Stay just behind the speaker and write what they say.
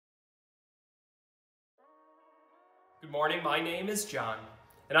Good morning, my name is John,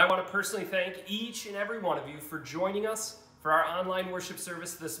 and I want to personally thank each and every one of you for joining us for our online worship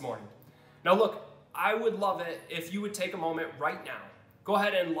service this morning. Now look, I would love it if you would take a moment right now. Go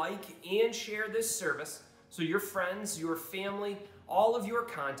ahead and like and share this service so your friends, your family, all of your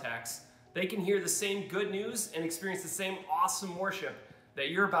contacts, they can hear the same good news and experience the same awesome worship that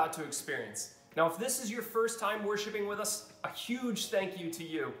you're about to experience. Now, if this is your first time worshiping with us, a huge thank you to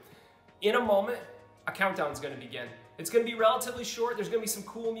you. In a moment, a countdown is going to begin. It's going to be relatively short. There's going to be some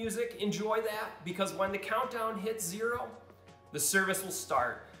cool music. Enjoy that, because when the countdown hits 0, the service will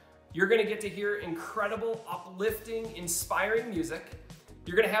start. You're going to get to hear incredible, uplifting, inspiring music.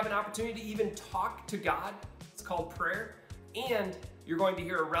 You're going to have an opportunity to even talk to God. It's called prayer. And you're going to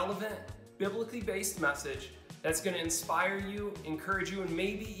hear a relevant, biblically based message that's going to inspire you, encourage you, and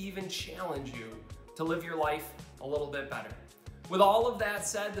maybe even challenge you to live your life a little bit better. With all of that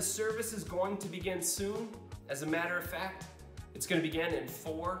said, the service is going to begin soon. As a matter of fact, it's going to begin in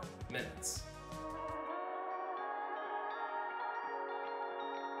 4 minutes.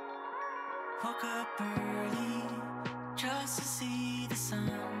 Woke up early just to see the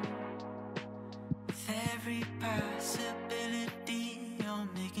sun. With every possibility of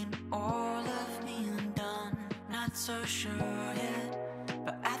making all of me undone. Not so sure yet,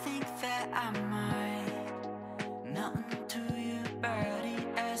 but I think that I might. Nothing to your body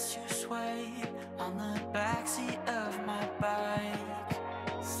as you sway on the backseat of my bike.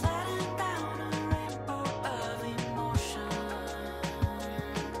 Sliding down a rainbow of emotions.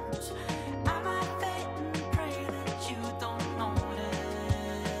 I might faint and pray that you don't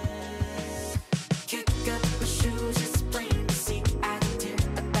notice. Kick up my shoes, it's plain to see I tear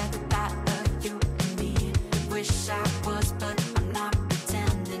about the thought of you and me. Wish I was, but I'm not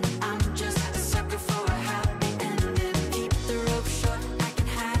pretending. I'm just a sucker for a happy ending. Keep the rope short, I can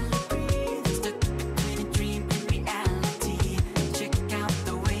hardly breathe. Stuck between a dream and reality. Check out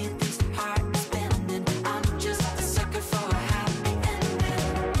the way this heart is bending. I'm just a sucker for a happy ending.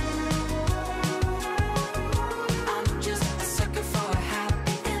 I'm just a sucker for a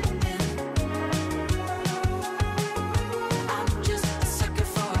happy ending. I'm just a sucker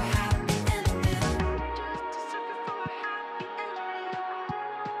for a happy ending.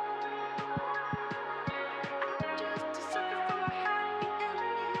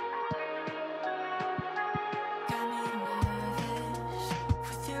 Got me nervous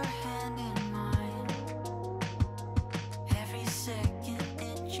with your hand in mine. Every second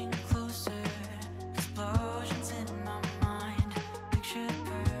inching closer. Explosions in my mind. Picture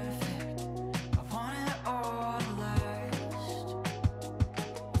perfect. I want it all to last.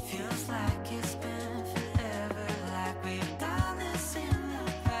 Feels like it's been forever, like we've done this in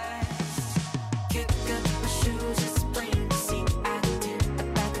the past. Kick up my shoes, it's plain to see I tear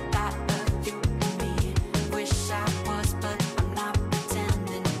about the thought of you and me. Wish I was, but I'm not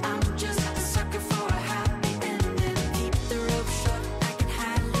pretending. I'm just a sucker for a happy ending. Keep the rope short, I can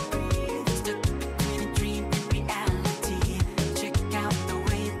hardly breathe. Stuck between a dream and reality. Check out the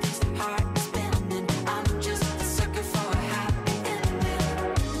way this heart is bending. I'm just a sucker for a happy ending.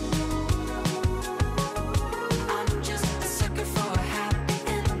 I'm just a sucker for a happy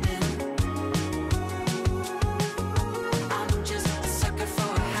ending. I'm just a sucker for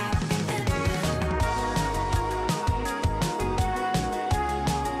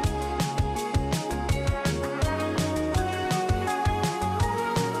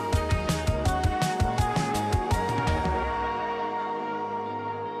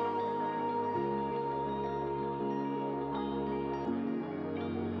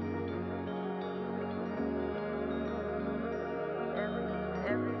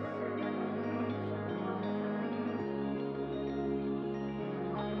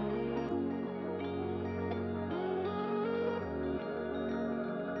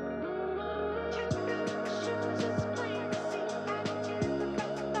ending. I'm just a sucker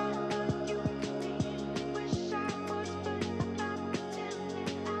for a happy ending.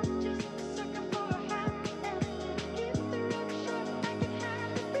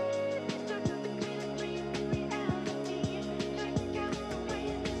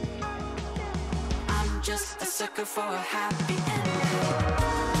 I'm just a sucker for a happy ending. I'm just a sucker for a happy ending. I'm just a sucker for a happy ending.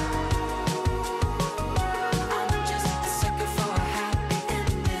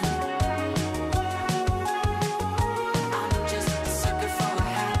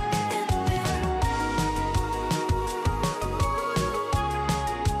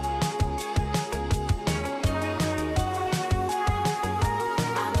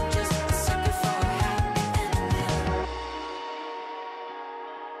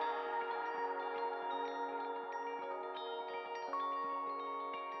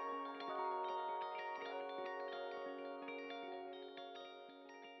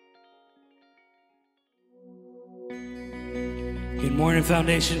 Good morning,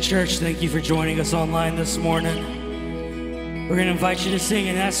 Foundation Church. Thank you for joining us online this morning. We're going to invite you to sing,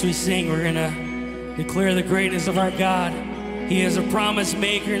 and as we sing, we're going to declare the greatness of our God. He is a promise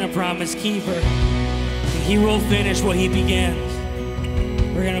maker and a promise keeper, and He will finish what He begins.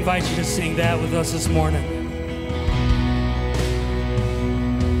 We're going to invite you to sing that with us this morning.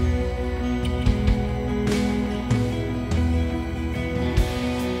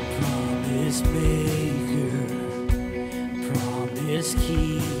 Promise maker, promise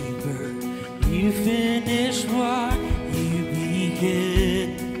keeper, you finish what you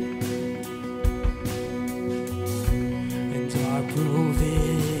begin. And our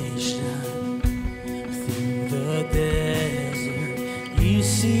provision through the desert, you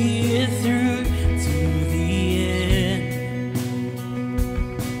see it through to the end.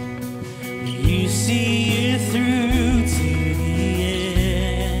 You see it through to the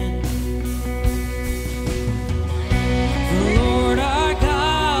end. The Lord our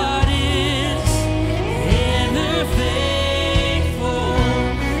God is ever faithful,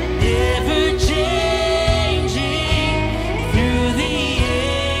 never changing through the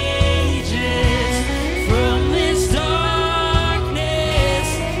ages. From this darkness,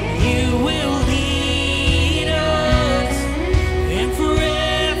 you will lead us, and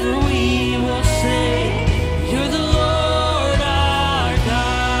forever we will say, You're the Lord our God.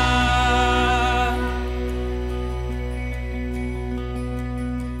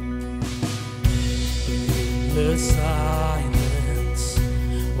 The silence,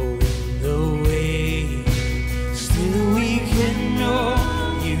 oh, in the way, still we can know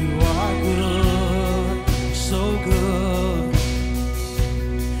you are good, so good.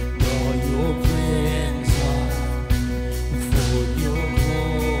 All your plans are for your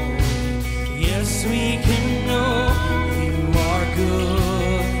glory. Yes, we can know you are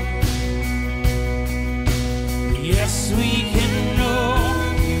good. Yes, we can know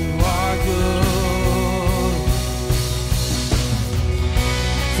you are good.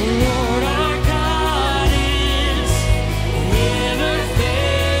 The Lord our God is ever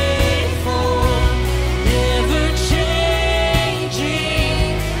faithful, never changing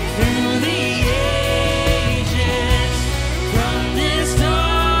through the ages. From this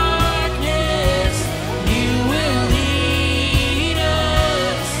darkness, you will lead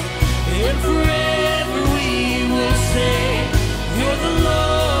us, and forever we will say, You're the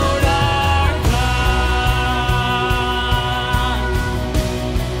Lord our God.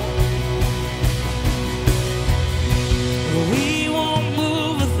 We won't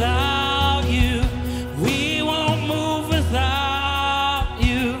move without you. We won't move without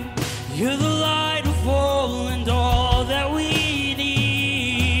you. You're the light of all and all that we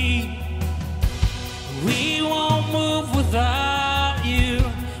need. We won't move without you.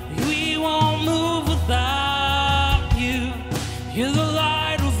 We won't move without you. You're the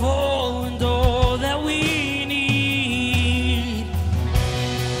light of all and all that we need.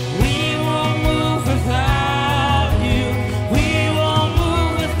 We won't move without you. We won't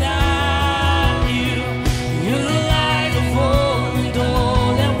move without you. You're the light of all and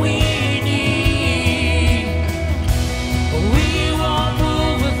all that we need. We won't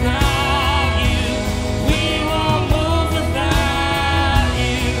move without you. We won't move without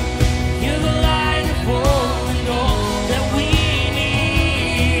you. You're the light of all and all that we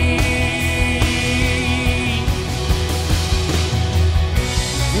need.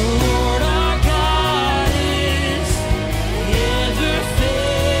 The Lord our God is ever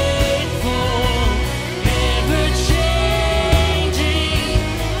faithful, never changing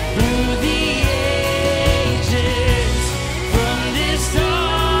through the ages. From this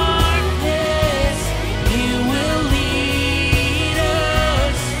darkness, you will lead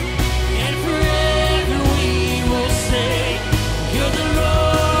us, and forever we will say, You're the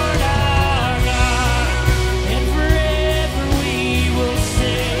Lord our God. And forever we will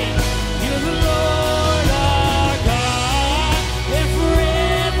say, You're the Lord our God. And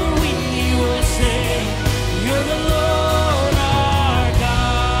forever we will say, You're the Lord our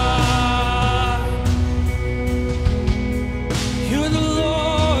God. You're the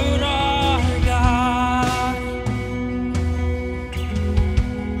Lord our God.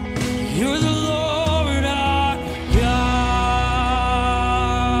 You're the Lord our God.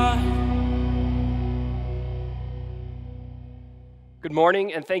 Good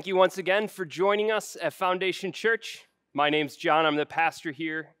morning, and thank you once again for joining us at Foundation Church. My name's John. I'm the pastor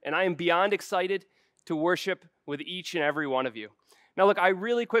here, and I am beyond excited to worship with each and every one of you. Now, look, I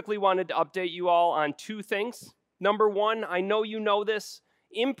really quickly wanted to update you all on two things. Number one, I know you know this,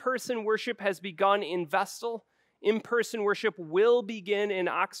 in-person worship has begun in Vestal. In-person worship will begin in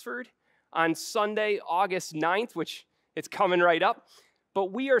Oxford on Sunday, August 9th, which It's coming right up.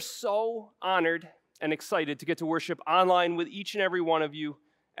 But we are so honored and excited to get to worship online with each and every one of you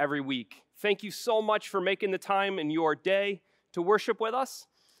every week. Thank you so much for making the time in your day to worship with us.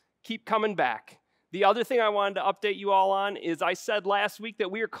 Keep coming back. The other thing I wanted to update you all on is I said last week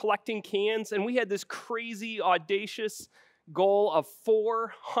that we are collecting cans, and we had this crazy, audacious goal of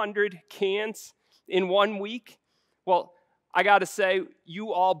 400 cans in 1 week. Well, I got to say,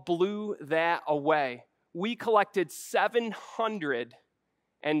 you all blew that away. We collected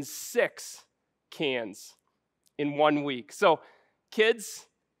 706 cans in 1 week. So, kids,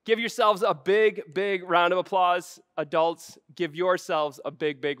 give yourselves a big, big round of applause. Adults, give yourselves a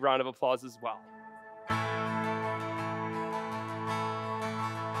big, big round of applause as well.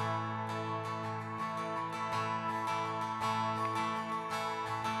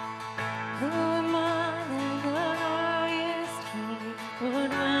 Who am I that the highest King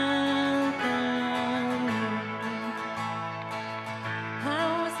would welcome me? I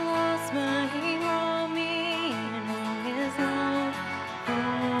was lost, but He brought me in. His love for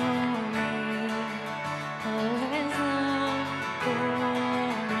me, His love for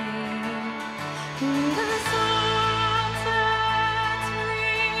me. Through the sunset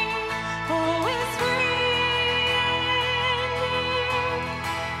free, always free indeed.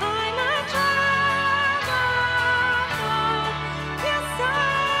 I'm a child of God, yes I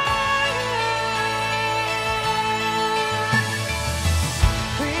am.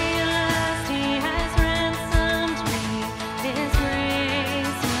 Realized He has ransomed me, His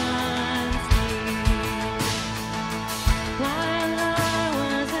grace runs deep. While I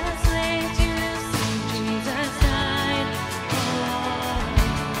was a slave to sin, Jesus died for me.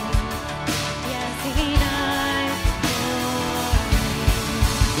 Yes, He died for me.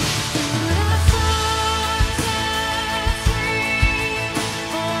 Through the sunset free,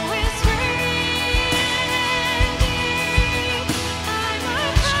 always free indeed. I'm a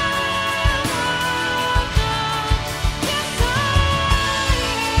child of God, yes I am.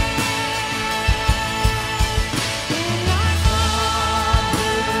 In my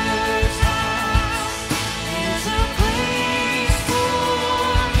Father's house, there's a place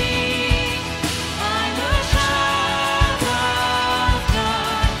for me. I'm a child of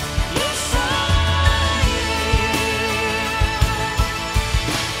God, yes I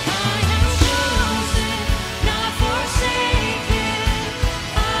am chosen, not forsaken.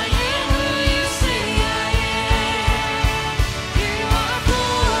 I am who you say I am. You are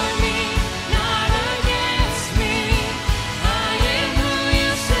for me, not against me. I am who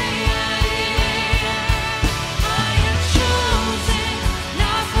you say I am. I am chosen,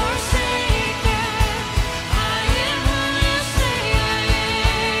 not forsaken. I am who you say I am.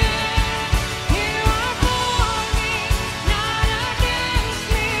 You are for me, not against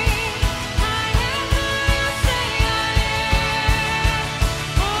me. I am who you say I am.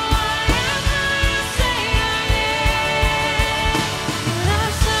 Oh, I am who you say I am. The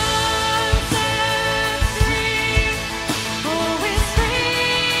sunset free, always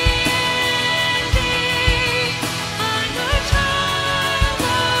free indeed. I'm a child of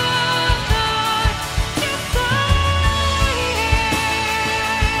God, yes I am.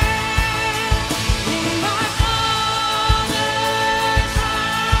 In my Father's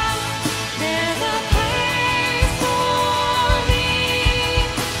house, there's a place for me.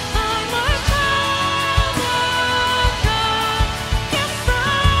 I'm a child of God, yes I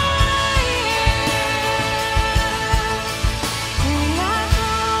am. In my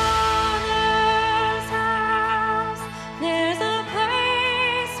Father's house, there's a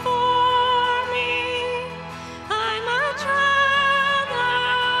place for me. I'm a child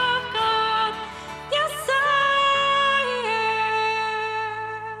of God, yes I am.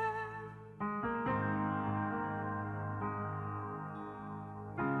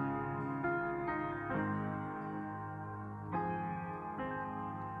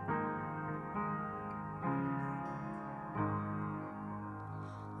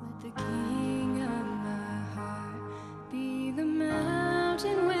 Let the King of my heart be the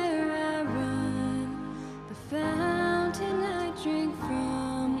mountain where I run, the fountain I drink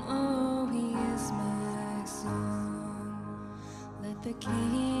from. Oh, He is my song. Let the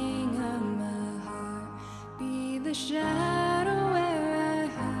King of my heart be the shadow where I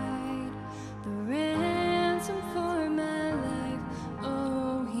hide, the ransom for my life.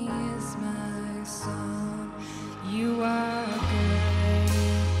 Oh, He is my song. You are good,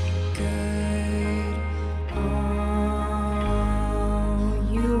 good. Oh,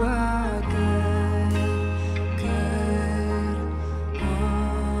 you are good, good.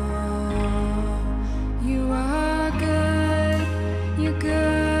 Oh, you are good. You're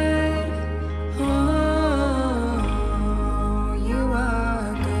good.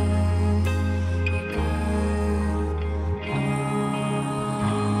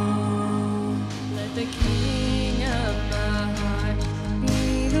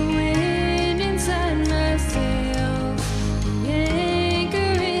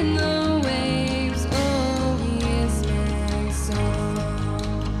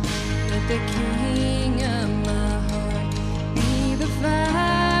 the king of my heart be the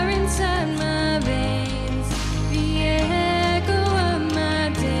fire inside my veins, the echo of my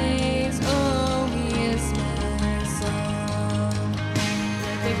days. Oh, he is my song.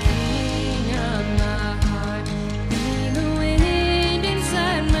 Let the king of my heart be the wind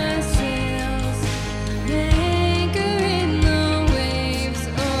inside my sails, the anchor in the waves.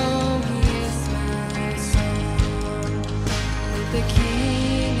 Oh, he is my song. Let the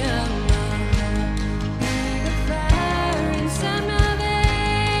king of my heart be the fire inside my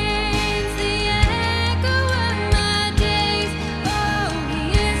veins, the echo of my days. Oh, he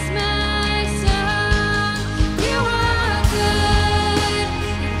is my song. You are good,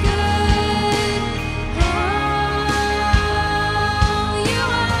 good. Oh, you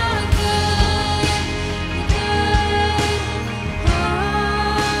are good, good. Oh,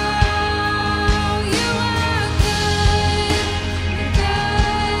 you are good,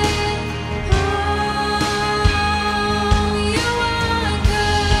 good. Oh, you are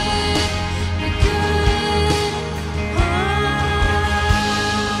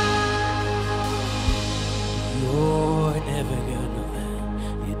You're never gonna let,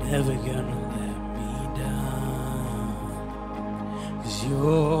 you're never gonna let me down.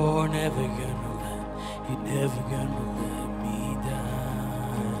 You're never gonna let, you're never gonna let me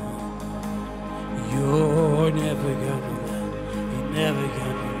down.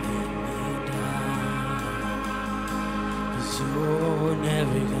 'Cause you're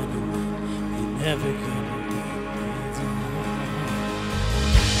never gonna let, you're never gonna let me down.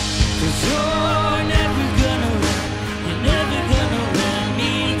 'Cause you're never gonna let, you're never gonna let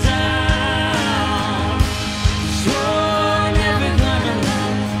me down. 'Cause you're never gonna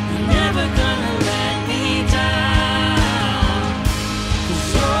let, you're never gonna let me down. 'Cause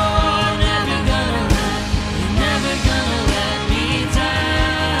you're never gonna let, you're never gonna let me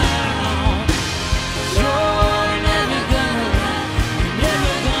down. 'Cause you're never gonna let, you're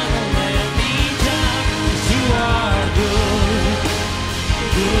never gonna let me down. 'Cause you are good,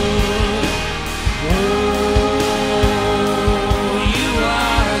 good. Oh, you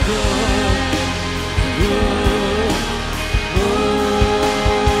are good, good. Oh,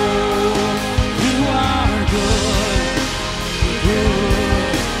 you are good,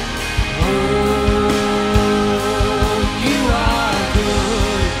 good. Oh, you are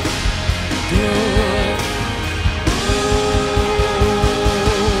good, good.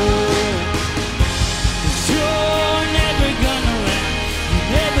 Cause you're never gonna let, you're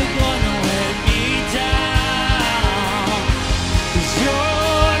never gonna let me down. Cause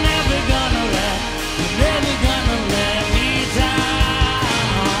you're never gonna let, you're never gonna let me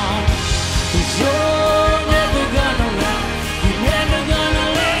down. Cause you're never gonna let, you're never gonna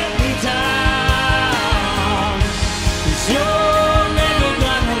let me down. Cause you're never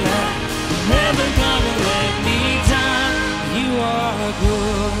gonna let, you're never gonna let me down. You are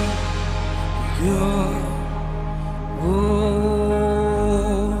good, good.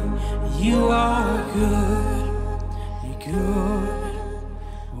 Oh, you are good, you're good.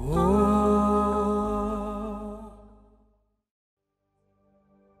 Oh.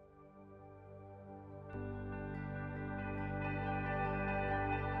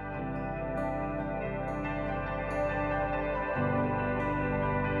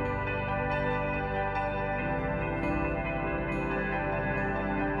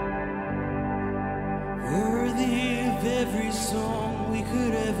 Worthy of every song we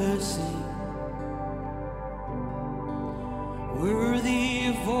could ever sing, worthy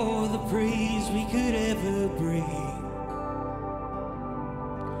of all the praise we could ever bring,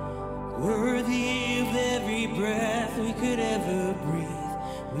 worthy of every breath we could ever breathe.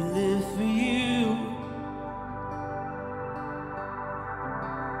 We live for you.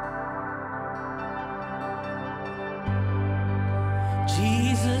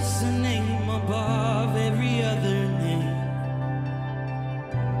 Jesus, the name above every other name.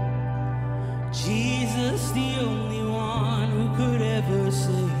 Jesus, the only one who could ever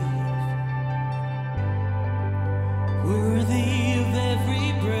save. Worthy of every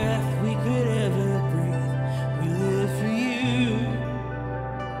breath we could ever breathe. We live for you.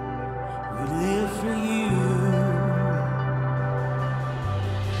 We live for you.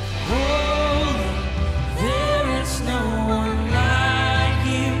 Holy, there is no one like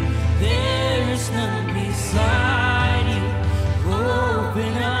you. There is none beside you.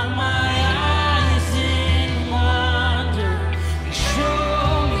 Open up my eyes in wonder and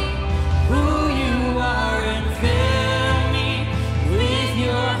show me who you are and fill me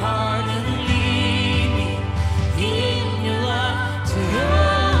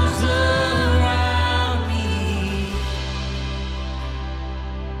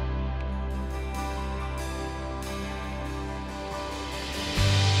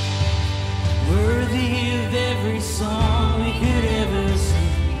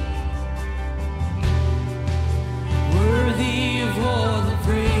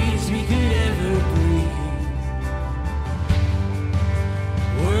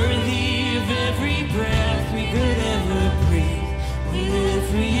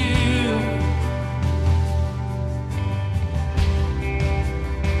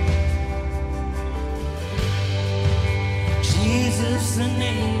the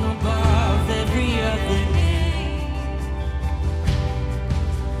name above every other name.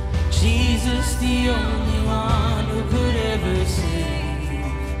 Jesus, the only one who could ever save.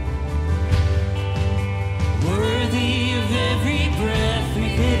 Worthy of every breath we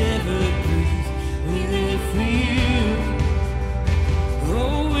could ever breathe. We live for you.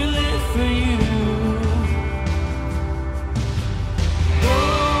 Oh, we live for you.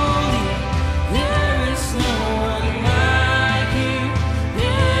 Holy, there is no one like you.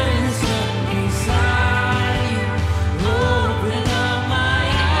 There is none beside you. Open up my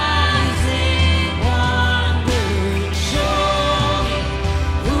eyes in wonder and show me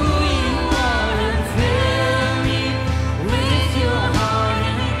who you are and fill me with your heart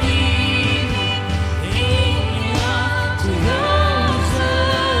and lead me in love to those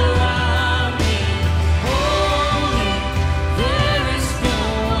around me. Holy, there is no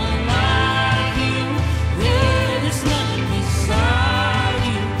one like you. There is none beside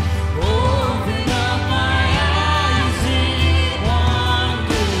you. Open up my eyes in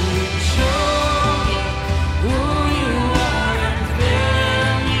wonder and show me who you are and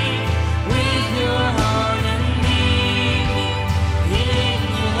fill me with your heart and lead me in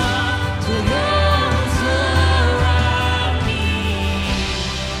love to those around me.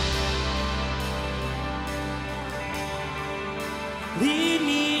 Lead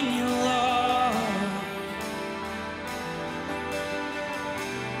me in your love.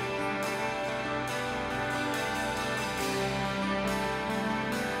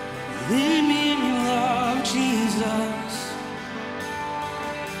 Lead me in your love, Jesus.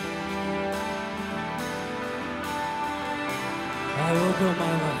 I will build my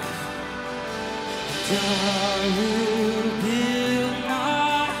life. And I will build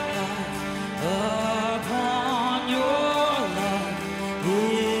my life upon your love.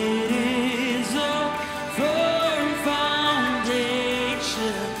 It is a firm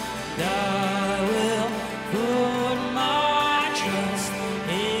foundation. And I will put my trust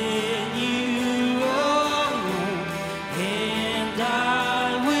in you alone. And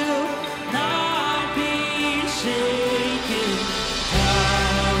I will not be shaken. I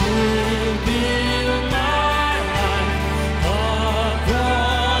will build my life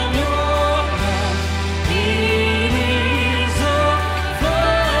upon your love. It is a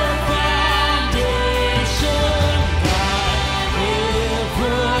firm foundation. I will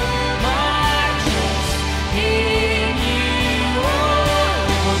put my trust in you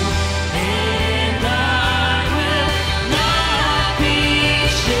alone. And I will not be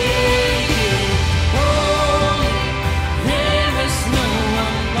shaken. Holy, there is no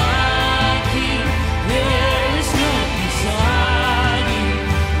one like you. There is none beside you.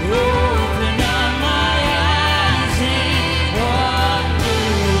 Open up my eyes in wonder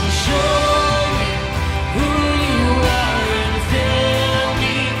and show me who you are and fill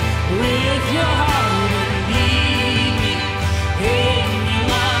me with your heart and lead me in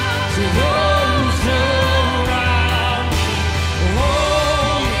love to those around me.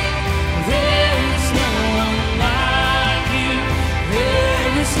 Holy, there is no one like you.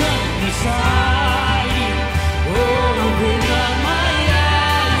 There is none beside you. Open up my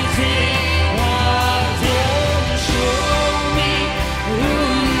eyes in wonder and show me who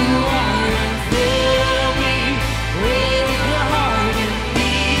you are and fill me with your heart and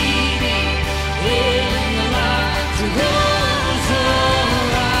lead me in love to those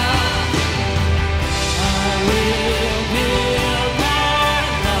around me. I will build my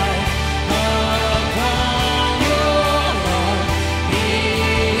life upon your love. It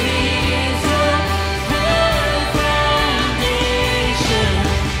is a firm foundation.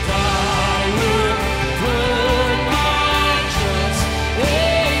 I will put my trust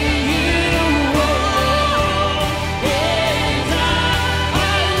in you alone. And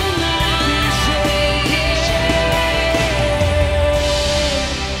I will not be shaken.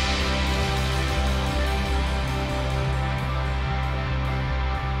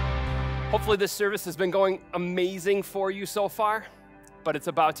 Hopefully this service has been going amazing for you so far, but it's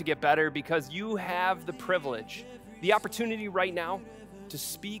about to get better because you have the privilege, the opportunity right now to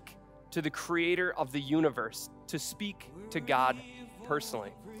speak to the creator of the universe, to speak to God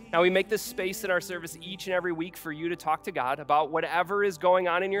personally. Now, we make this space in our service each and every week for you to talk to God about whatever is going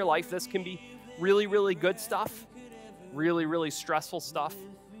on in your life. This can be really, really good stuff, really, really stressful stuff,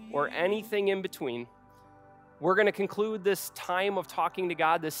 or anything in between. We're going to conclude this time of talking to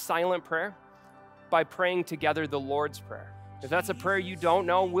God, this silent prayer, by praying together the Lord's Prayer. If that's a prayer you don't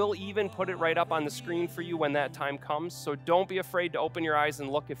know, we'll even put it right up on the screen for you when that time comes, so don't be afraid to open your eyes and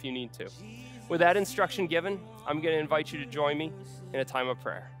look if you need to. With that instruction given, I'm going to invite you to join me in a time of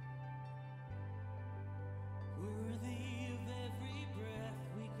prayer. Worthy of every breath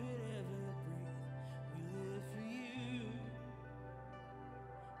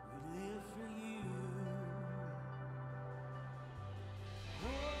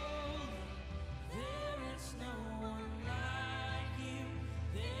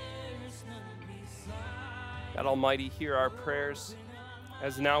God Almighty, hear our prayers,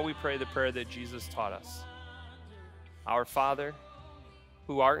 as now we pray the prayer that Jesus taught us. Our Father,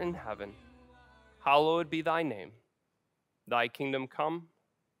 who art in heaven, hallowed be thy name. Thy kingdom come,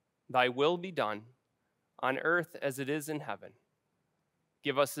 thy will be done, on earth as it is in heaven.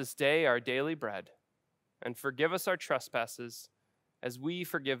 Give us this day our daily bread, and forgive us our trespasses, as we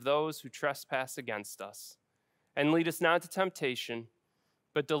forgive those who trespass against us. And lead us not into temptation,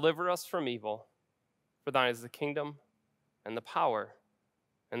 but deliver us from evil. For thine is the kingdom, and the power,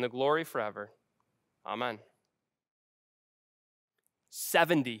 and the glory forever. Amen.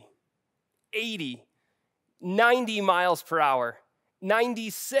 70, 80, 90 miles per hour,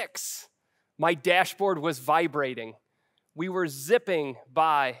 96. My dashboard was vibrating. We were zipping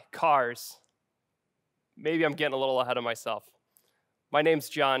by cars. Maybe I'm getting a little ahead of myself. My name's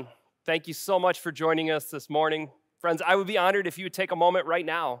John. Thank you so much for joining us this morning. Friends, I would be honored if you would take a moment right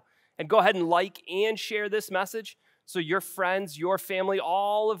now and go ahead and like and share this message so your friends, your family,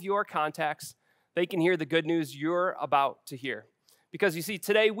 all of your contacts, they can hear the good news you're about to hear. Because you see,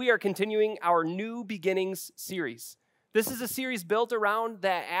 today we are continuing our New Beginnings series. This is a series built around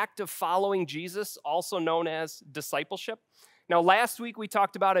that act of following Jesus, also known as discipleship. Now, last week we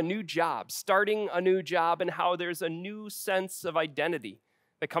talked about a new job, starting a new job, and how there's a new sense of identity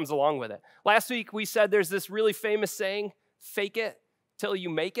that comes along with it. Last week we said there's this really famous saying, fake it till you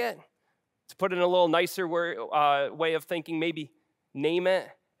make it. To put it in a little nicer way of thinking, maybe name it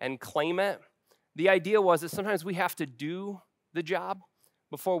and claim it. The idea was that sometimes we have to do the job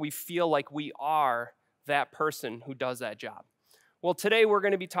before we feel like we are that person who does that job. Well, today we're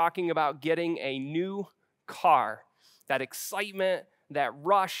going to be talking about getting a new car, that excitement, that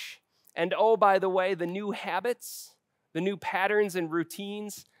rush, and oh, by the way, the new habits, the new patterns and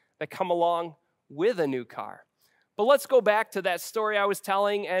routines that come along with a new car. But let's go back to that story I was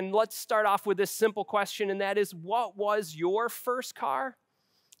telling, and let's start off with this simple question, and that is, what was your first car,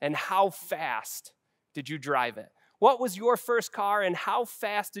 and how fast did you drive it? What was your first car, and how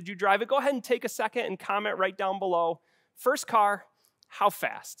fast did you drive it? Go ahead and take a second and comment right down below. First car, how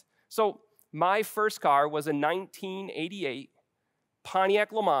fast? So my first car was a 1988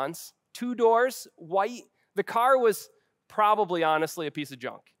 Pontiac Le Mans, 2 doors, white. The car was probably, honestly, a piece of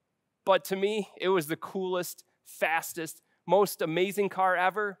junk. But to me, it was the coolest, fastest, most amazing car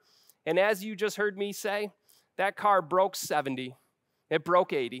ever. And as you just heard me say, that car broke 70. It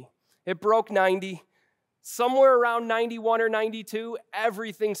broke 80. It broke 90. Somewhere around 91 or 92,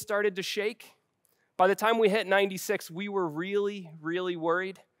 everything started to shake. By the time we hit 96, we were really, really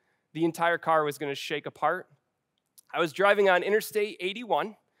worried the entire car was going to shake apart. I was driving on Interstate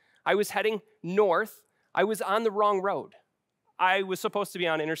 81. I was heading north. I was on the wrong road. I was supposed to be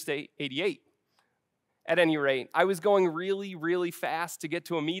on Interstate 88. At any rate, I was going really, really fast to get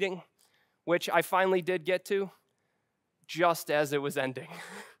to a meeting, which I finally did get to, just as it was ending.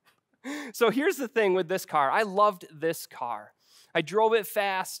 So here's the thing with this car. I loved this car. I drove it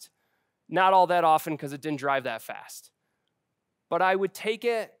fast, not all that often because it didn't drive that fast. But I would take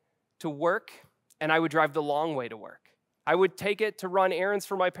it to work, and I would drive the long way to work. I would take it to run errands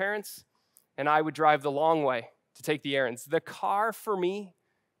for my parents, and I would drive the long way to take the errands. The car for me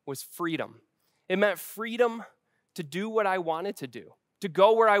was freedom. It meant freedom to do what I wanted to do, to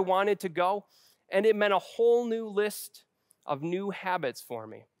go where I wanted to go, and it meant a whole new list of new habits for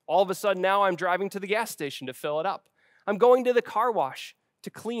me. All of a sudden now I'm driving to the gas station to fill it up. I'm going to the car wash to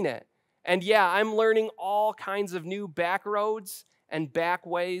clean it. And yeah, I'm learning all kinds of new back roads and back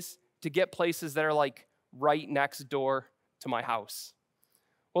ways to get places that are like right next door to my house.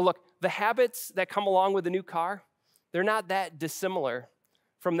 Well, look, the habits that come along with a new car, they're not that dissimilar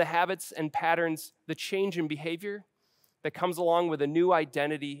from the habits and patterns, the change in behavior that comes along with a new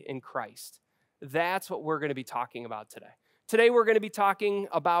identity in Christ. That's what we're going to be talking about today. Today, we're going to be talking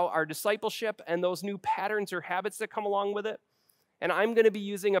about our discipleship and those new patterns or habits that come along with it. And I'm going to be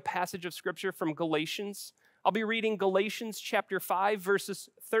using a passage of scripture from Galatians. I'll be reading Galatians chapter 5, verses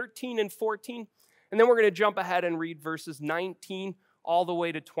 13 and 14. And then we're going to jump ahead and read verses 19 all the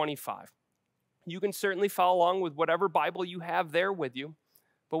way to 25. You can certainly follow along with whatever Bible you have there with you,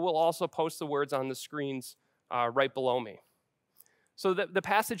 but we'll also post the words on the screens right below me. So the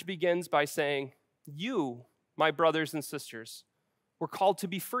passage begins by saying, "You, my brothers and sisters, were called to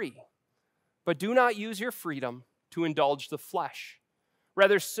be free, but do not use your freedom to indulge the flesh.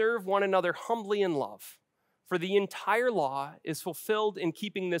 Rather, serve one another humbly in love. For the entire law is fulfilled in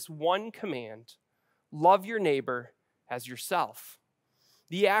keeping this one command: love your neighbor as yourself.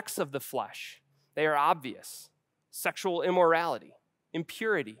 The acts of the flesh, they are obvious: sexual immorality,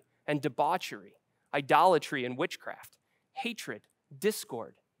 impurity and debauchery, idolatry and witchcraft, hatred,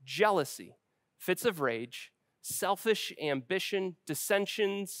 discord, jealousy, fits of rage, selfish ambition,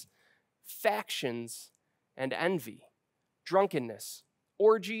 dissensions, factions, and envy, drunkenness,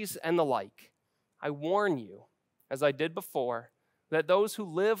 orgies, and the like. I warn you, as I did before, that those who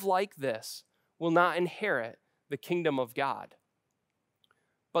live like this will not inherit the kingdom of God.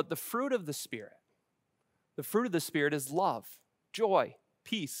 But the fruit of the Spirit is love, joy,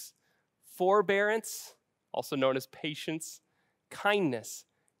 peace, forbearance, also known as patience, kindness,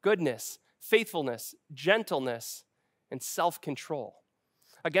 goodness, faithfulness, gentleness, and self-control.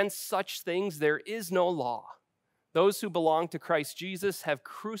 Against such things there is no law. Those who belong to Christ Jesus have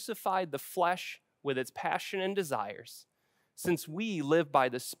crucified the flesh with its passion and desires. Since we live by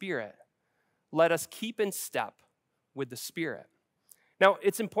the Spirit, let us keep in step with the Spirit. Now,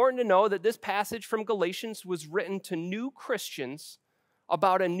 it's important to know that this passage from Galatians was written to new Christians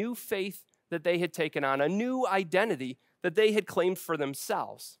about a new faith that they had taken on, a new identity that they had claimed for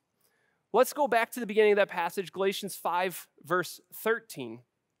themselves. Let's go back to the beginning of that passage, Galatians 5, verse 13.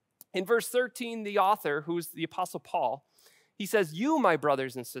 In verse 13, the author, who's the Apostle Paul, he says, "You, my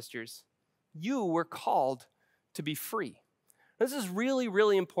brothers and sisters, you were called to be free." This is really,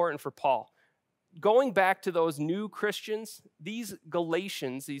 really important for Paul. Going back to those new Christians, these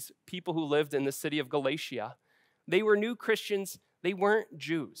Galatians, these people who lived in the city of Galatia, they were new Christians. They weren't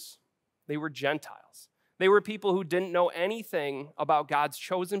Jews. They were Gentiles. They were people who didn't know anything about God's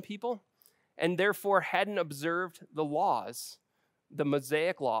chosen people and therefore hadn't observed the laws, the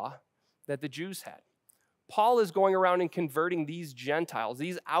Mosaic law that the Jews had. Paul is going around and converting these Gentiles,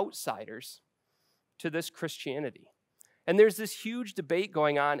 these outsiders, to this Christianity. And there's this huge debate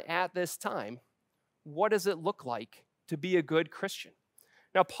going on at this time. What does it look like to be a good Christian?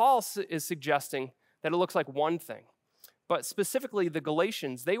 Now, Paul is suggesting that it looks like one thing, but specifically the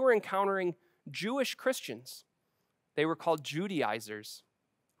Galatians, they were encountering Jewish Christians. They were called Judaizers,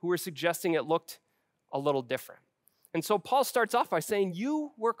 who were suggesting it looked a little different. And so Paul starts off by saying,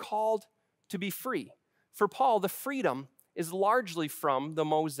 you were called to be free. For Paul, the freedom is largely from the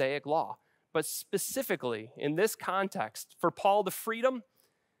Mosaic law, but specifically in this context, for Paul, the freedom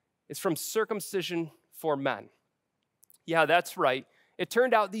is from circumcision for men. Yeah, that's right. It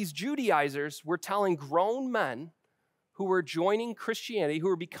turned out these Judaizers were telling grown men who were joining Christianity, who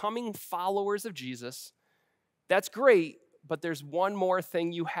were becoming followers of Jesus, that's great, but there's one more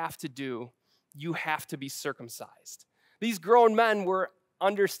thing you have to do. You have to be circumcised. These grown men were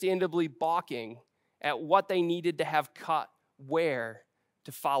understandably balking at what they needed to have cut where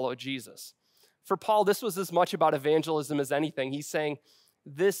to follow Jesus. For Paul, this was as much about evangelism as anything. He's saying,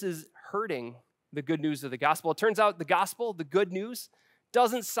 this is hurting the good news of the gospel. It turns out the gospel, the good news,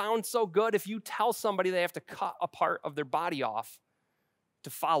 doesn't sound so good if you tell somebody they have to cut a part of their body off to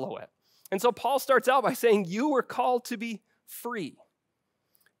follow it. And so Paul starts out by saying, you were called to be free,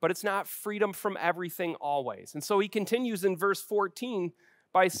 but it's not freedom from everything always. And so he continues in verse 14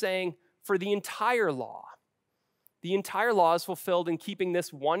 by saying, for the entire law is fulfilled in keeping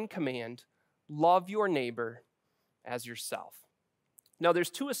this one command, love your neighbor as yourself. Now,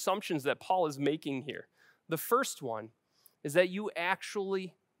 there's two assumptions that Paul is making here. The first one is that you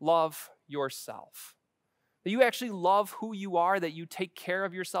actually love yourself, that you actually love who you are, that you take care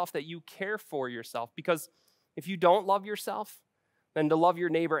of yourself, that you care for yourself. Because if you don't love yourself, then to love your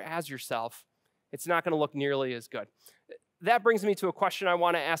neighbor as yourself, it's not going to look nearly as good. That brings me to a question I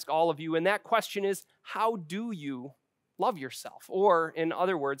want to ask all of you, and that question is, how do you love yourself? Or in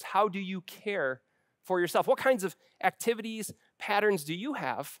other words, how do you care for yourself? What kinds of activities, patterns do you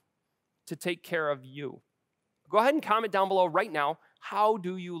have to take care of you? Go ahead and comment down below right now, how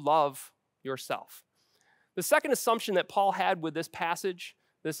do you love yourself? The second assumption that Paul had with this passage,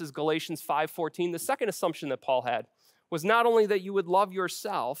 this is Galatians 5:14, the second assumption that Paul had was not only that you would love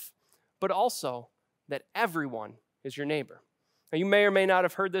yourself, but also that everyone is your neighbor. Now, you may or may not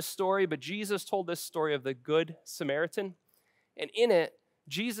have heard this story, but Jesus told this story of the Good Samaritan. And in it,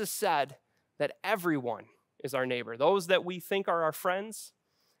 Jesus said that everyone is our neighbor. Those that we think are our friends,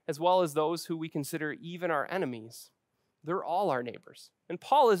 as well as those who we consider even our enemies, they're all our neighbors. And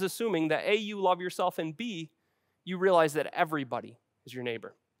Paul is assuming that A, you love yourself, and B, you realize that everybody is your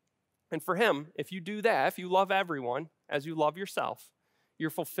neighbor. And for him, if you do that, if you love everyone as you love yourself, you're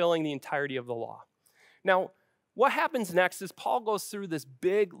fulfilling the entirety of the law. Now, what happens next is Paul goes through this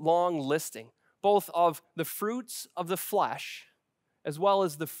big, long listing, both of the fruits of the flesh as well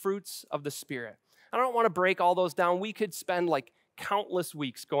as the fruits of the Spirit. I don't want to break all those down. We could spend like countless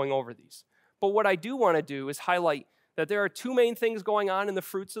weeks going over these. But what I do want to do is highlight that there are two main things going on in the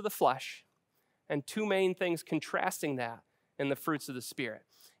fruits of the flesh and two main things contrasting that in the fruits of the Spirit.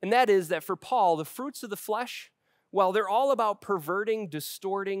 And that is that for Paul, the fruits of the flesh, well, they're all about perverting,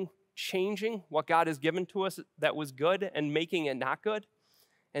 distorting, changing what God has given to us that was good and making it not good.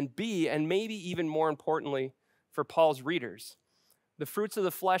 And B, and maybe even more importantly for Paul's readers, the fruits of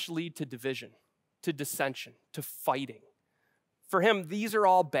the flesh lead to division, to dissension, to fighting. For him, these are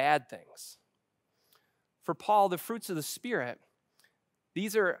all bad things. For Paul, the fruits of the Spirit,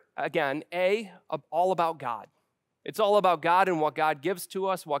 these are, again, all about God. It's all about God and what God gives to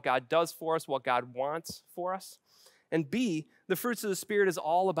us, what God does for us, what God wants for us. And B, the fruits of the Spirit is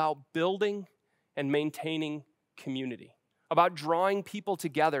all about building and maintaining community, about drawing people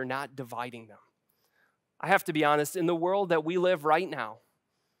together, not dividing them. I have to be honest, in the world that we live right now,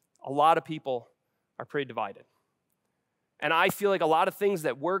 a lot of people are pretty divided. And I feel like a lot of things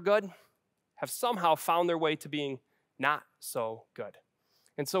that were good have somehow found their way to being not so good.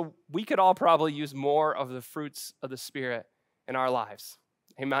 And so we could all probably use more of the fruits of the Spirit in our lives.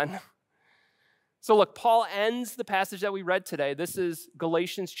 Amen? So look, Paul ends the passage that we read today. This is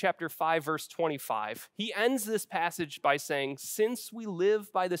Galatians chapter 5, verse 25. He ends this passage by saying, since we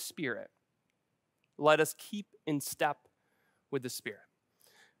live by the Spirit, let us keep in step with the Spirit.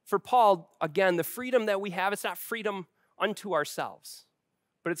 For Paul, again, the freedom that we have, it's not freedom unto ourselves,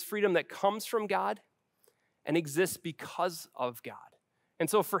 but it's freedom that comes from God and exists because of God. And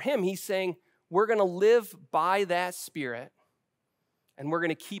so for him, he's saying, we're going to live by that Spirit, and we're going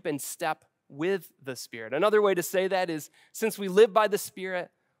to keep in step with the Spirit. Another way to say that is, since we live by the Spirit,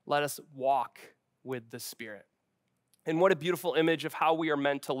 let us walk with the Spirit. And what a beautiful image of how we are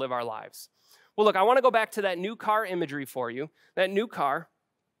meant to live our lives. Well, look, I want to go back to that new car imagery for you, that new car,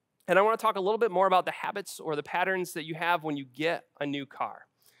 and I want to talk a little bit more about the habits or the patterns that you have when you get a new car.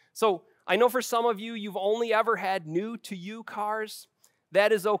 So I know for some of you, you've only ever had new to you cars.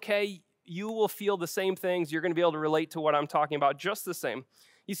 That is okay. You will feel the same things. You're going to be able to relate to what I'm talking about just the same.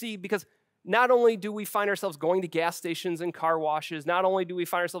 You see, because not only do we find ourselves going to gas stations and car washes, not only do we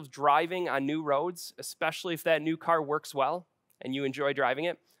find ourselves driving on new roads, especially if that new car works well and you enjoy driving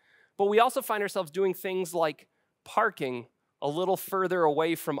it, but we also find ourselves doing things like parking a little further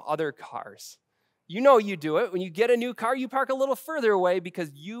away from other cars. You know you do it. When you get a new car, you park a little further away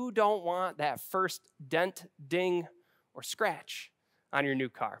because you don't want that first dent, ding, or scratch on your new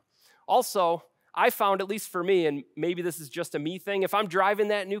car. Also, I found, at least for me, and maybe this is just a me thing, if I'm driving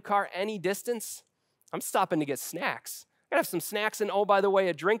that new car any distance, I'm stopping to get snacks. I'm going to have some snacks and, oh, by the way,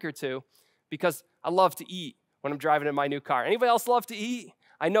 a drink or two, because I love to eat when I'm driving in my new car. Anybody else love to eat?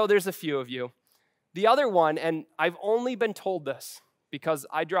 I know there's a few of you. The other one, and I've only been told this because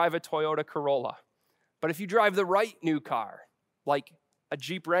I drive a Toyota Corolla, but if you drive the right new car, like a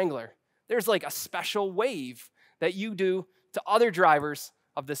Jeep Wrangler, there's like a special wave that you do to other drivers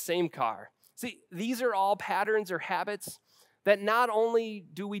of the same car. See, these are all patterns or habits that not only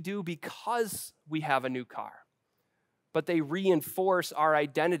do we do because we have a new car, but they reinforce our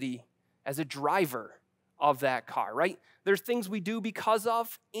identity as a driver of that car, right? There's things we do because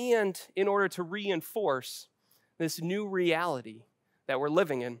of and in order to reinforce this new reality that we're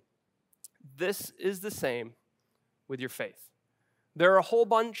living in. This is the same with your faith. There are a whole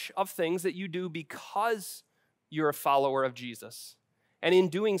bunch of things that you do because you're a follower of Jesus. And in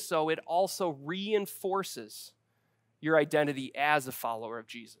doing so, it also reinforces your identity as a follower of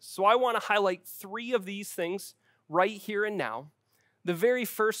Jesus. So I want to highlight 3 of these things right here and now. The very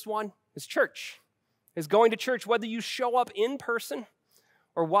first one is church, is going to church. Whether you show up in person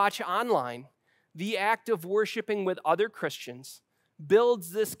or watch online, the act of worshiping with other Christians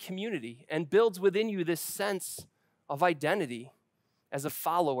builds this community and builds within you this sense of identity as a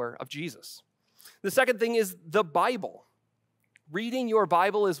follower of Jesus. The second thing is the Bible. Reading your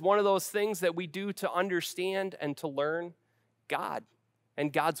Bible is one of those things that we do to understand and to learn God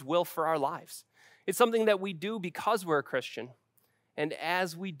and God's will for our lives. It's something that we do because we're a Christian. And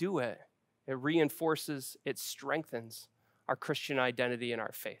as we do it, it reinforces, it strengthens our Christian identity and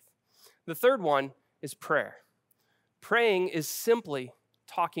our faith. The third one is prayer. Praying is simply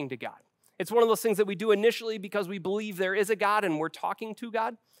talking to God. It's one of those things that we do initially because we believe there is a God and we're talking to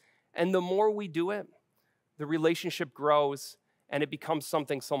God. And the more we do it, the relationship grows and it becomes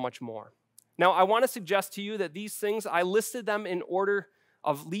something so much more. Now, I want to suggest to you that these things, I listed them in order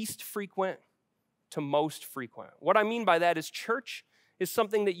of least frequent to most frequent. What I mean by that is church is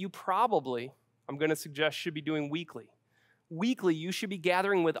something that you probably, I'm going to suggest, should be doing weekly. Weekly, you should be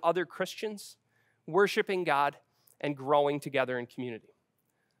gathering with other Christians, worshiping God, and growing together in community.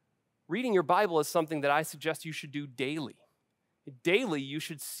 Reading your Bible is something that I suggest you should do daily. Daily, you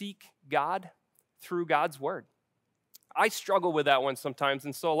should seek God through God's word. I struggle with that one sometimes,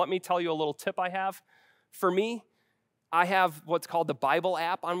 and so let me tell you a little tip I have. For me, I have what's called the Bible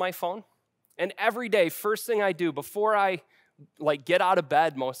app on my phone, and every day, first thing I do before I get out of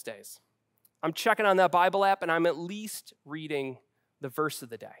bed most days. I'm checking on that Bible app and I'm at least reading the verse of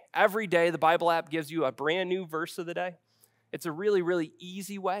the day. Every day, the Bible app gives you a brand new verse of the day. It's a really, really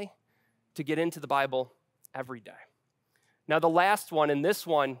easy way to get into the Bible every day. Now, the last one, and this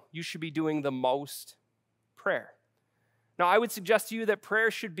one, you should be doing the most prayer. Now, I would suggest to you that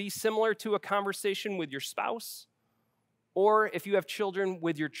prayer should be similar to a conversation with your spouse, or if you have children,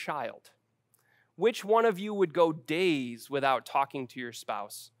 with your child. Which one of you would go days without talking to your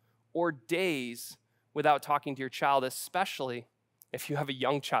spouse, or days without talking to your child, especially if you have a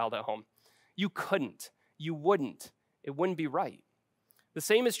young child at home? You couldn't. You wouldn't. It wouldn't be right. The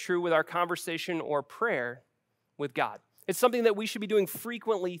same is true with our conversation or prayer with God. It's something that we should be doing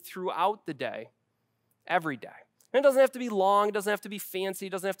frequently throughout the day, every day. And it doesn't have to be long, it doesn't have to be fancy, it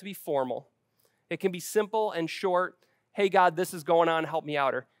doesn't have to be formal. It can be simple and short. Hey, God, this is going on, help me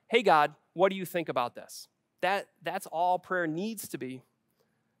out. Or, hey, God, what do you think about this? That's all prayer needs to be,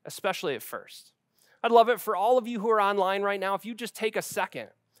 especially at first. I'd love it for all of you who are online right now, if you just take a second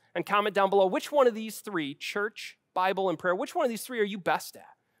and comment down below, which one of these three, church, Bible, and prayer, which one of these three are you best at?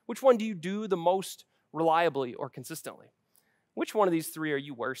 Which one do you do the most reliably or consistently? Which one of these three are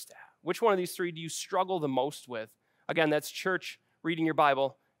you worst at? Which one of these three do you struggle the most with? Again, that's church, reading your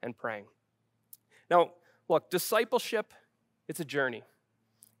Bible, and praying. Now, look, discipleship, it's a journey.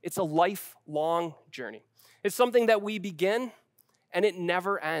 It's a lifelong journey. It's something that we begin, and it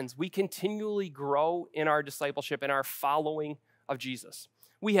never ends. We continually grow in our discipleship and our following of Jesus.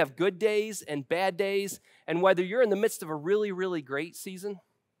 We have good days and bad days, and whether you're in the midst of a really, really great season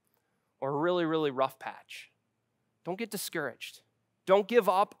or a really, really rough patch, don't get discouraged. Don't give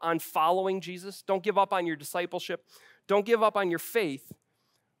up on following Jesus. Don't give up on your discipleship. Don't give up on your faith.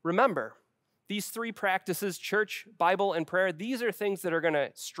 Remember, these three practices, church, Bible, and prayer, these are things that are going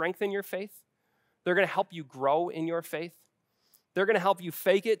to strengthen your faith. They're going to help you grow in your faith. They're going to help you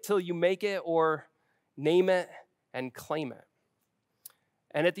fake it till you make it, or name it and claim it.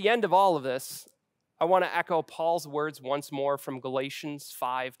 And at the end of all of this, I want to echo Paul's words once more from Galatians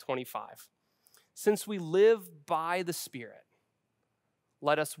 5:25. Since we live by the Spirit,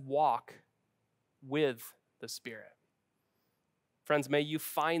 let us walk with the Spirit. Friends, may you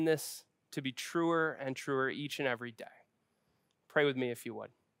find this to be truer and truer each and every day. Pray with me if you would.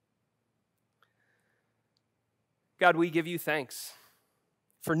 God, we give you thanks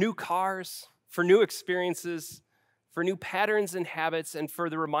for new cars, for new experiences, for new patterns and habits, and for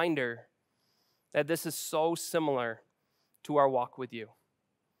the reminder that this is so similar to our walk with you.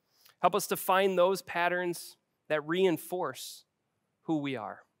 Help us to find those patterns that reinforce who we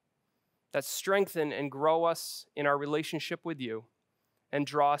are, that strengthen and grow us in our relationship with you and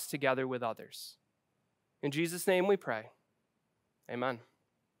draw us together with others. In Jesus' name we pray. Amen.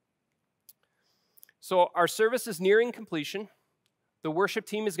 So our service is nearing completion. The worship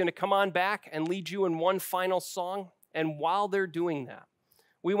team is going to come on back and lead you in one final song. And while they're doing that,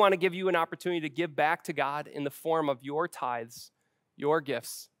 we want to give you an opportunity to give back to God in the form of your tithes, your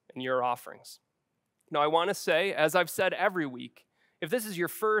gifts, and your offerings. Now, I want to say, as I've said every week, if this is your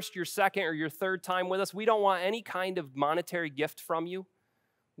first, your second, or your third time with us, we don't want any kind of monetary gift from you.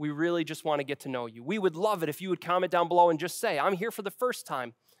 We really just want to get to know you. We would love it if you would comment down below and just say, I'm here for the first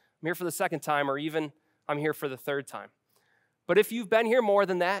time, I'm here for the second time, or even I'm here for the third time. But if you've been here more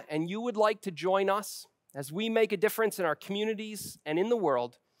than that and you would like to join us as we make a difference in our communities and in the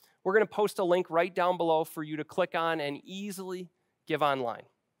world, we're going to post a link right down below for you to click on and easily give online.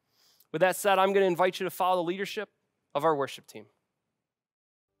 With that said, I'm going to invite you to follow the leadership of our worship team.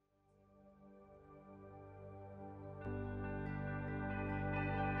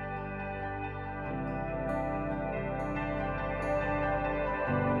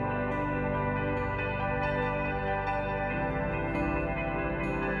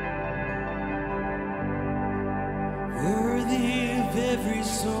 Worthy of every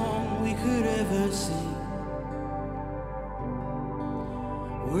song we could ever sing,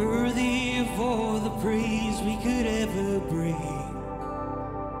 worthy of all the praise we could ever bring,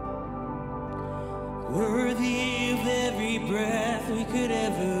 worthy of every breath we could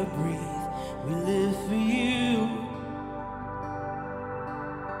ever breathe. We live for you.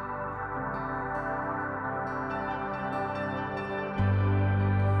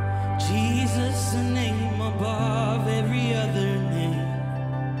 Jesus, the name above every other name.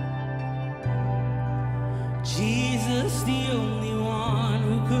 Jesus, the only one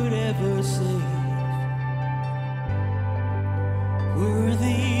who could ever save.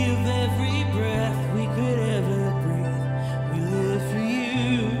 Worthy of every breath we could ever breathe. We live for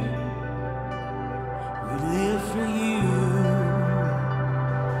you. We live for you.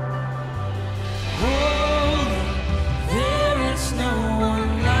 Holy, there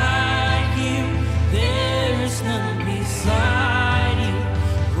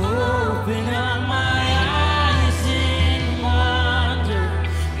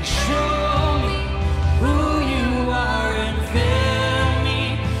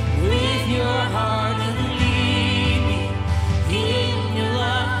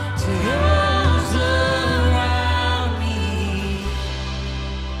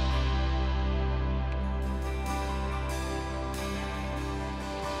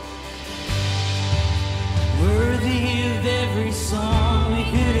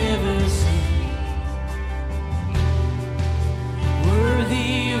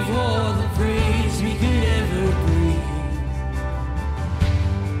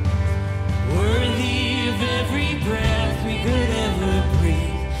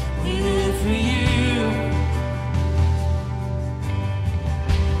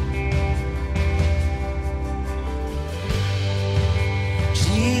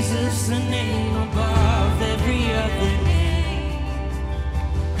name above every other name.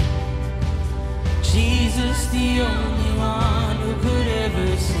 Jesus, the only one who could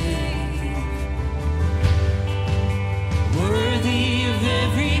ever save. Worthy of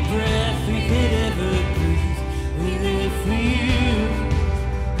every breath we could ever breathe. We live for you.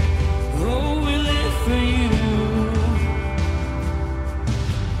 Oh, we live for you.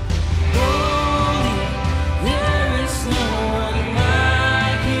 Holy, there is no one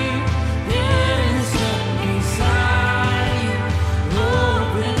like you. There is none beside you.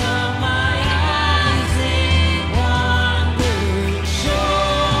 Open up my eyes in wonder and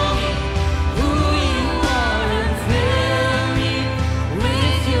show me who you are and fill me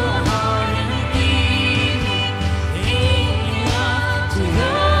with your heart and lead me in love to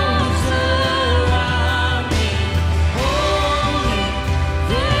those around me. Holy,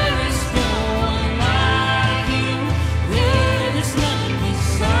 there is no one like you. There is none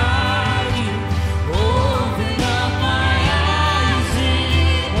beside you. Open up my eyes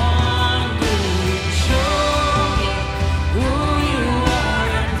in wonder and show me who you are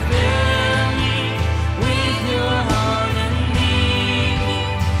and fill me with your heart and lead me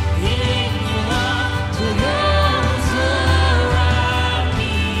in love to those around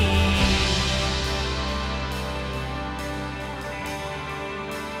me.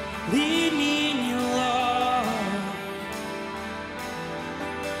 Lead me in your love.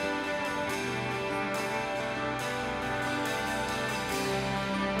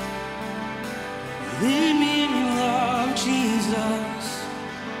 Lead me in your love, Jesus.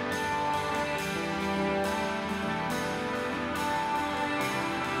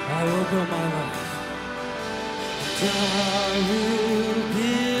 I will build my life. And I will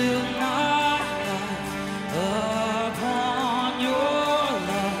build my life upon your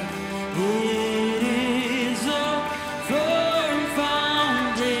love. It is a firm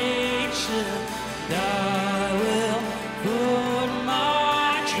foundation. And I will put my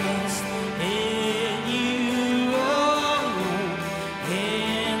trust in you alone.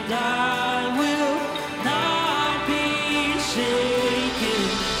 And I will not be shaken.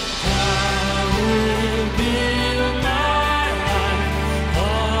 I will build my life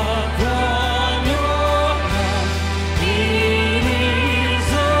upon your love. It is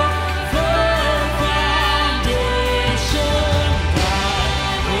a firm foundation. I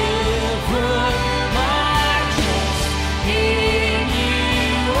will put my trust in you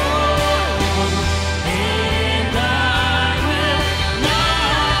alone. And I will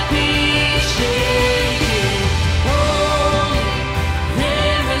not be shaken. Holy,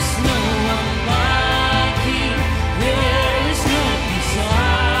 there is no one like you. There is none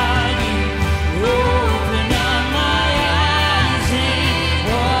beside you. Open up my eyes in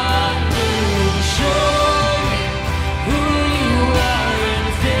wonder and show me who you are and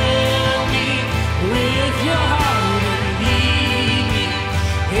fill me with your heart and lead me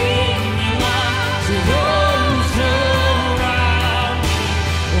in love to those around me.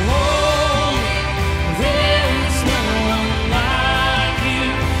 Holy, there is no one like you.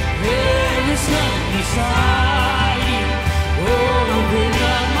 There is none beside you. Open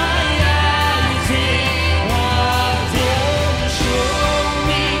up my eyes in wonder and show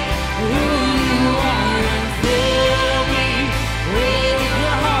me who you are and fill me with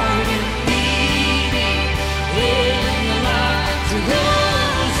your heart and lead me in love to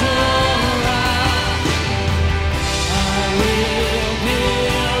those around me. I will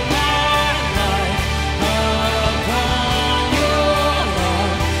build my life upon your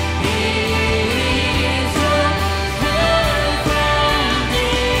love. It is a firm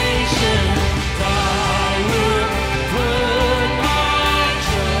foundation. I will put my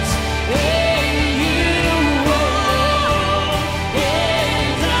trust in you alone.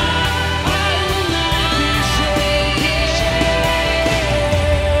 And I will not be shaken.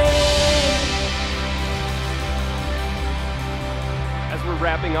 As we're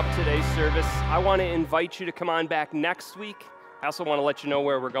wrapping up today's service, I want to invite you to come on back next week. I also want to let you know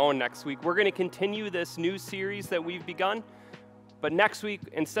where we're going next week. We're going to continue this new series that we've begun, but next week,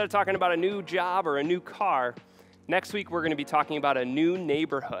 instead of talking about a new job or a new car, next week we're going to be talking about a new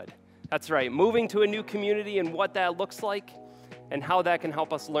neighborhood. That's right, moving to a new community and what that looks like and how that can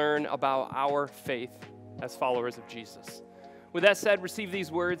help us learn about our faith as followers of Jesus. With that said, receive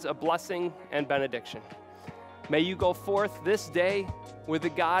these words of blessing and benediction. May you go forth this day with a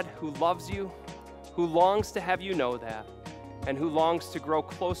God who loves you, who longs to have you know that, and who longs to grow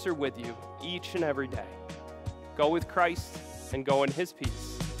closer with you each and every day. Go with Christ and go in his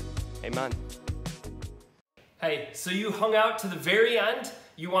peace. Amen. Hey, so you hung out to the very end?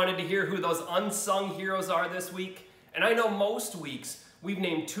 You wanted to hear who those unsung heroes are this week? And I know most weeks we've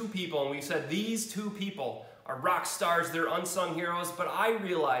named 2 people and we've said these 2 people are rock stars, they're unsung heroes, but I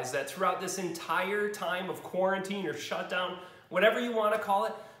realize that throughout this entire time of quarantine or shutdown, whatever you want to call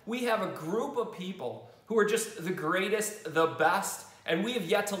it, we have a group of people who are just the greatest, the best, and we have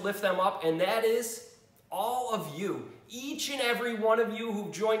yet to lift them up, and that is all of you. Each and every one of you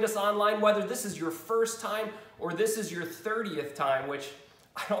who've joined us online, whether this is your first time or this is your 30th time, which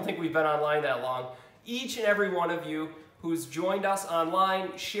I don't think we've been online that long. Each and every one of you who's joined us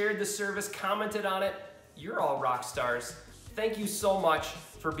online, shared the service, commented on it, you're all rock stars. Thank you so much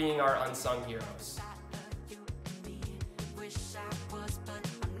for being our unsung heroes.